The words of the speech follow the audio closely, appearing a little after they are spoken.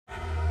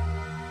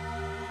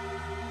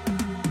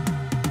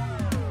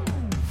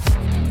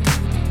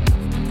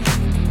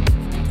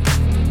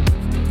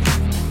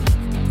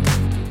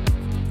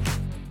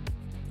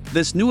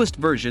This newest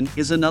version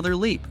is another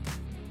leap.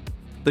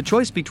 The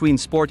choice between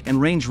Sport and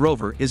Range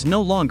Rover is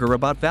no longer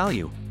about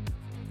value.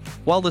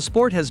 While the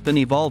Sport has been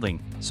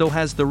evolving, so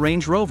has the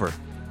Range Rover.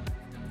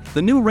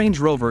 The new Range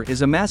Rover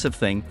is a massive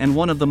thing and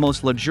one of the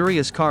most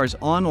luxurious cars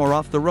on or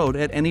off the road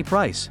at any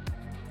price.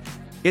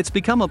 It's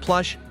become a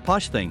plush,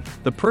 posh thing,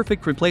 the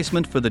perfect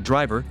replacement for the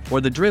driver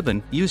or the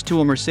driven used to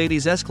a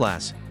Mercedes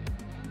S-Class.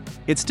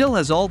 It still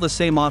has all the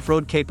same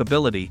off-road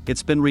capability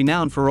it's been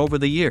renowned for over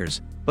the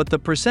years, but the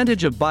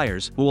percentage of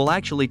buyers who will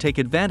actually take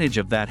advantage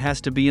of that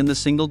has to be in the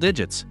single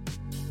digits.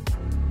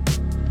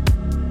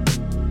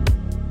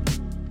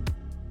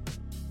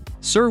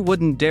 Sir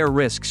wouldn't dare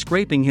risk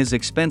scraping his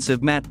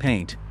expensive matte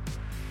paint.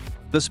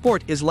 The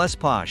Sport is less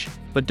posh,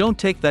 but don't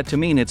take that to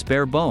mean it's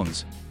bare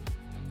bones.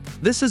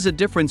 This is a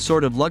different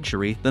sort of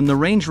luxury than the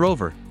Range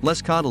Rover,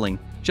 less coddling,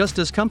 just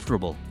as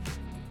comfortable.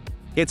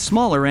 It's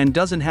smaller and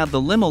doesn't have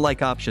the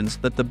limo-like options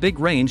that the big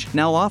Range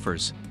now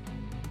offers.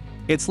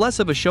 It's less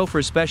of a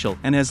chauffeur special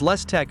and has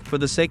less tech for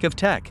the sake of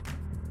tech.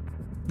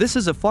 This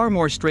is a far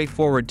more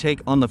straightforward take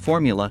on the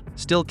formula,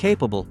 still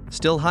capable,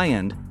 still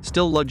high-end,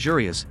 still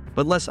luxurious,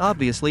 but less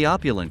obviously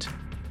opulent.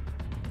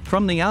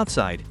 From the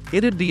outside,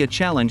 it'd be a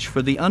challenge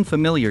for the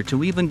unfamiliar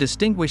to even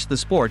distinguish the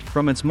Sport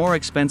from its more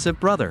expensive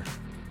brother.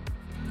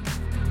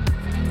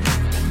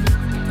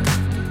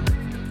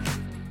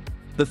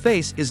 The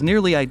face is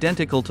nearly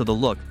identical to the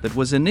look that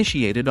was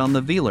initiated on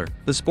the Velar,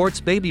 the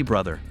Sport's baby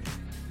brother.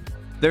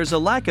 There's a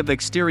lack of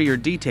exterior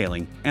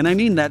detailing, and I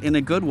mean that in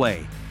a good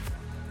way.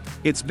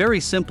 It's very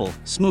simple,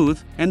 smooth,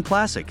 and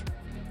classic.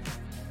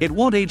 It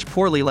won't age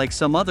poorly like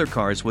some other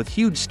cars with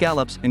huge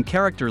scallops and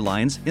character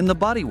lines in the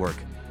bodywork.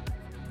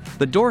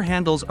 The door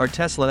handles are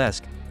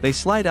Tesla-esque, they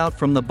slide out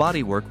from the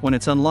bodywork when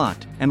it's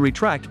unlocked and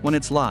retract when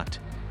it's locked.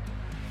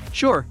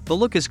 Sure, the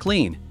look is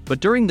clean, but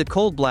during the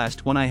cold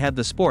blast when I had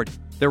the Sport,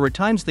 there were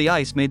times the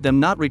ice made them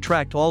not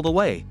retract all the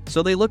way,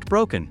 so they looked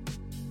broken.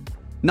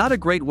 Not a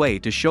great way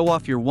to show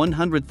off your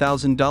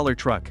 $100,000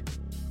 truck.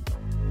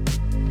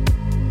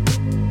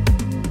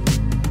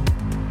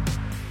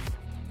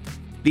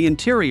 The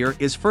interior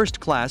is first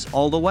class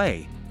all the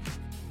way.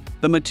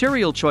 The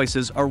material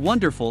choices are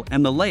wonderful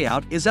and the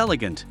layout is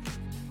elegant.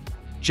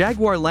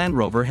 Jaguar Land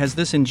Rover has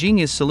this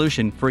ingenious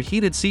solution for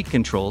heated seat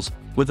controls,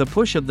 with a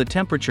push of the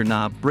temperature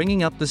knob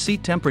bringing up the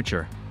seat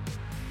temperature.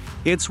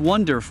 It's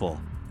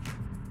wonderful.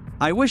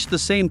 I wish the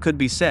same could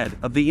be said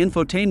of the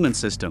infotainment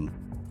system.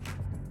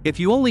 If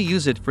you only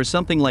use it for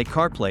something like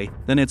CarPlay,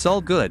 then it's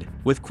all good,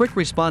 with quick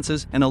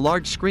responses and a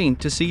large screen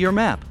to see your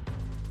map.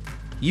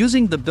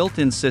 Using the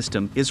built-in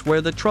system is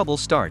where the trouble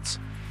starts.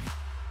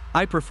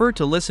 I prefer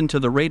to listen to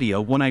the radio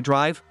when I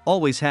drive,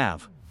 always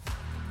have.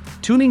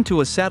 Tuning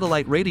to a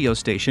satellite radio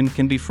station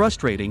can be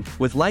frustrating,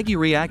 with laggy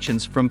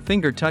reactions from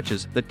finger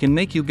touches that can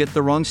make you get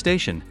the wrong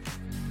station.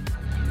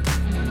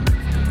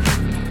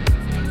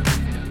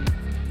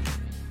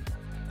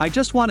 I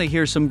just want to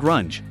hear some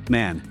grunge,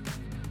 man.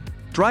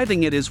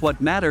 Driving it is what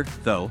matters,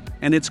 though,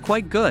 and it's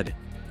quite good.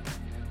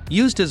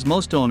 Used as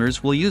most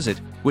owners will use it,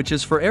 which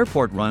is for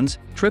airport runs,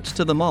 trips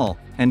to the mall,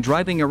 and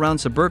driving around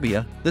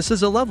suburbia, this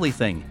is a lovely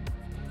thing.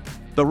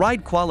 The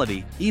ride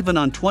quality, even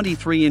on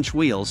 23-inch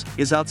wheels,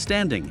 is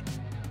outstanding.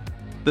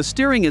 The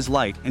steering is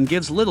light and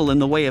gives little in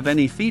the way of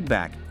any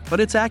feedback, but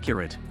it's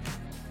accurate.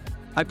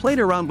 I played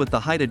around with the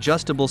height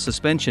adjustable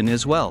suspension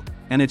as well,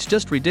 and it's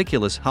just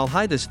ridiculous how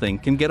high this thing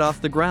can get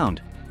off the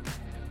ground.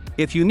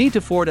 If you need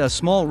to ford a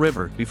small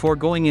river before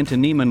going into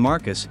Neiman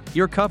Marcus,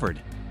 you're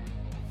covered.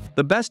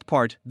 The best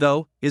part,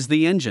 though, is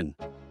the engine.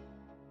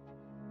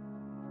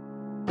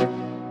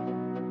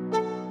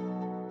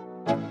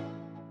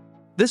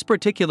 This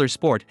particular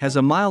Sport has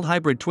a mild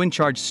hybrid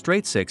twin-charged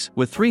straight-six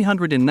with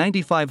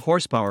 395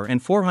 horsepower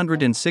and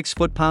 406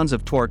 foot-pounds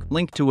of torque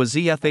linked to a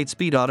ZF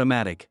 8-speed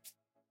automatic.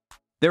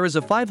 There is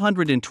a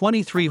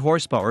 523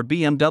 horsepower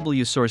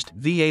BMW-sourced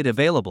V8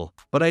 available,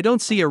 but I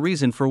don't see a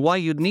reason for why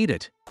you'd need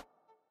it.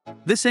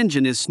 This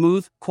engine is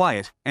smooth,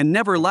 quiet, and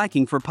never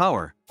lacking for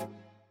power.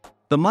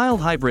 The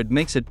mild hybrid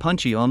makes it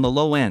punchy on the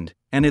low end,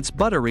 and it's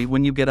buttery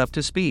when you get up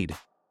to speed.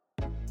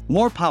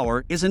 More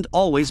power isn't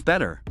always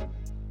better.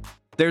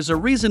 There's a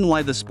reason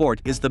why the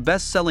Sport is the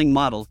best-selling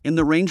model in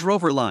the Range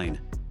Rover line.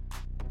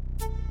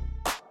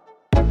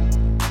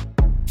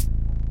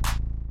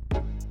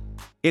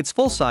 It's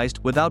full-sized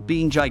without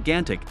being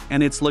gigantic,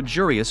 and it's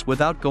luxurious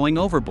without going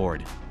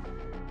overboard.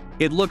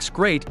 It looks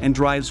great and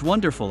drives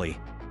wonderfully.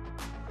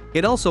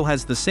 It also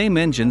has the same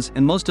engines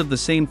and most of the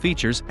same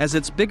features as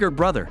its bigger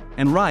brother,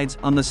 and rides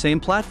on the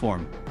same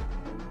platform.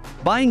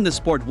 Buying the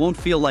Sport won't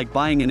feel like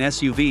buying an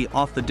SUV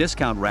off the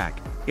discount rack.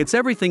 It's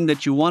everything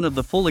that you want of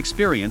the full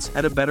experience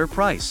at a better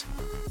price.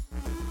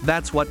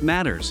 That's what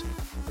matters.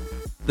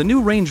 The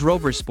new Range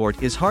Rover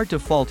Sport is hard to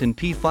fault in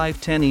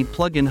P510e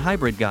plug-in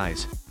hybrid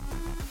guise.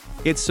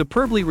 It's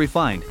superbly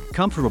refined,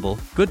 comfortable,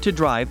 good to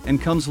drive, and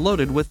comes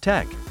loaded with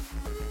tech.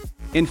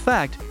 In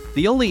fact,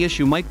 the only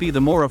issue might be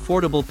the more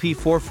affordable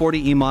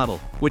P440e model,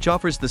 which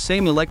offers the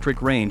same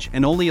electric range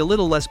and only a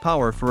little less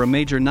power for a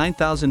major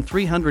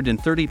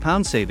 9,330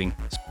 pound saving.